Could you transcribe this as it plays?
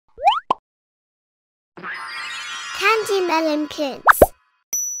Melon Kids.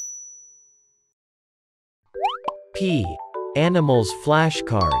 P. Animals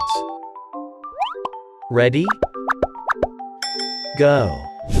flashcards. Ready? Go.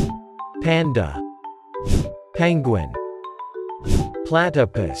 Panda, penguin,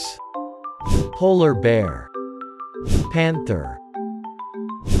 platypus, polar bear, panther,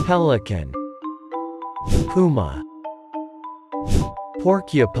 pelican, puma,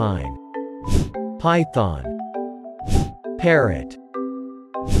 porcupine, python, parrot,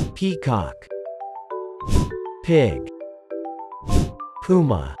 peacock, pig,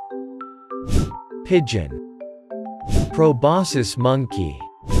 Puma, pigeon, Proboscis monkey,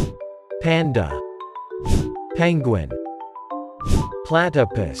 Panda, penguin,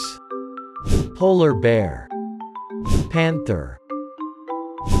 platypus, polar bear, panther,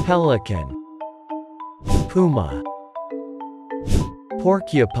 pelican, Puma,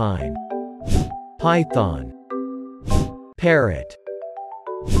 porcupine, python, parrot,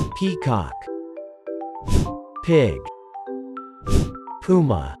 peacock, pig,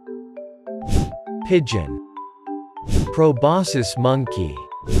 Puma, pigeon, Proboscis monkey,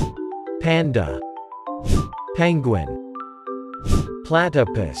 Panda, penguin,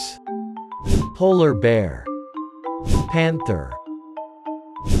 platypus, polar bear, panther,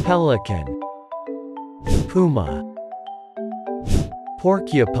 pelican, Puma,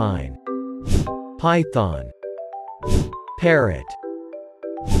 porcupine, python, parrot,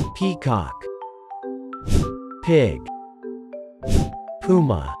 peacock, pig,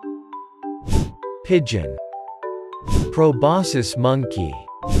 Puma, pigeon, Proboscis monkey,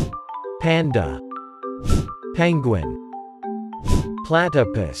 Panda, penguin,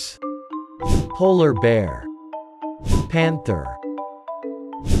 platypus, polar bear, panther,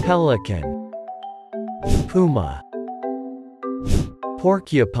 pelican, Puma,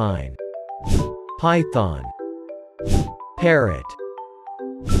 porcupine, python, parrot,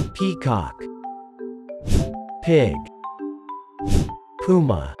 peacock, pig,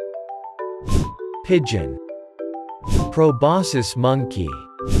 Puma, pigeon, Proboscis monkey,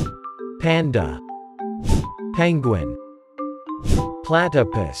 Panda, penguin,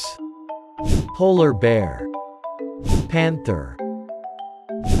 platypus, polar bear, panther,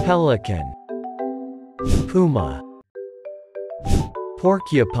 pelican, Puma,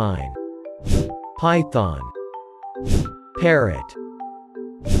 porcupine, python, parrot,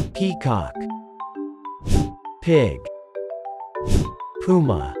 peacock, pig,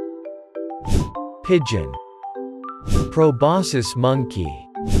 Puma, pigeon, Proboscis monkey,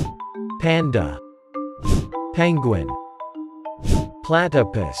 Panda, penguin,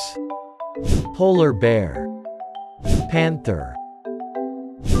 platypus, polar bear, panther,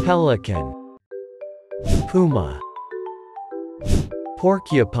 pelican, Puma,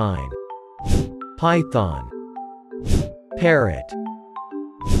 porcupine, python, parrot,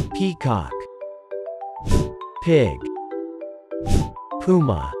 peacock, pig,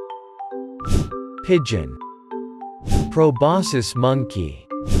 Puma, pigeon, Proboscis monkey,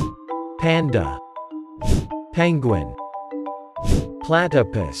 Panda, penguin,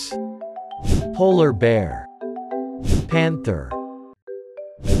 platypus, polar bear, panther,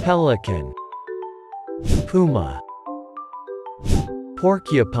 pelican, Puma,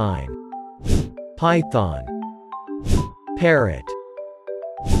 porcupine, python, parrot,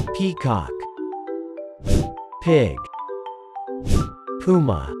 peacock, pig,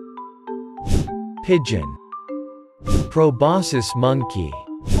 Puma, pigeon, Proboscis monkey,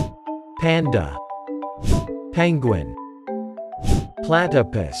 Panda, penguin,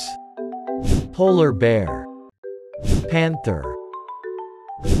 platypus, polar bear, panther,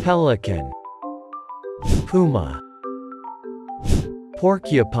 pelican, Puma,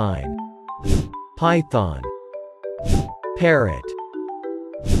 porcupine, python, parrot,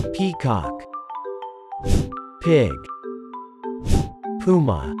 peacock, pig,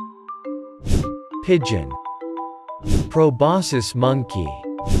 Puma, pigeon, Proboscis monkey,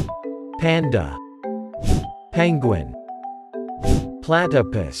 Panda, penguin,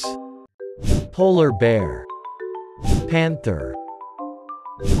 platypus, polar bear, panther,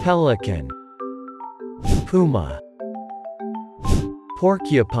 pelican, Puma,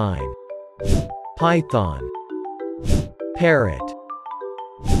 porcupine, python, parrot,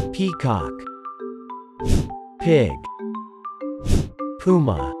 peacock, pig,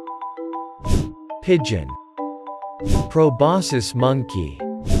 Puma, pigeon, Proboscis monkey,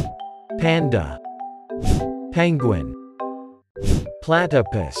 Panda, penguin,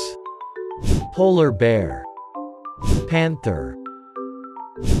 platypus, polar bear, panther,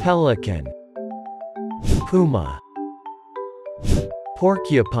 pelican, Puma,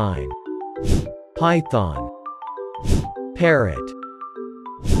 porcupine, python, Parrot,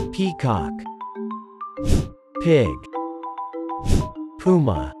 Peacock, Pig,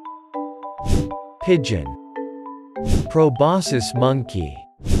 Puma, Pigeon, Proboscis monkey.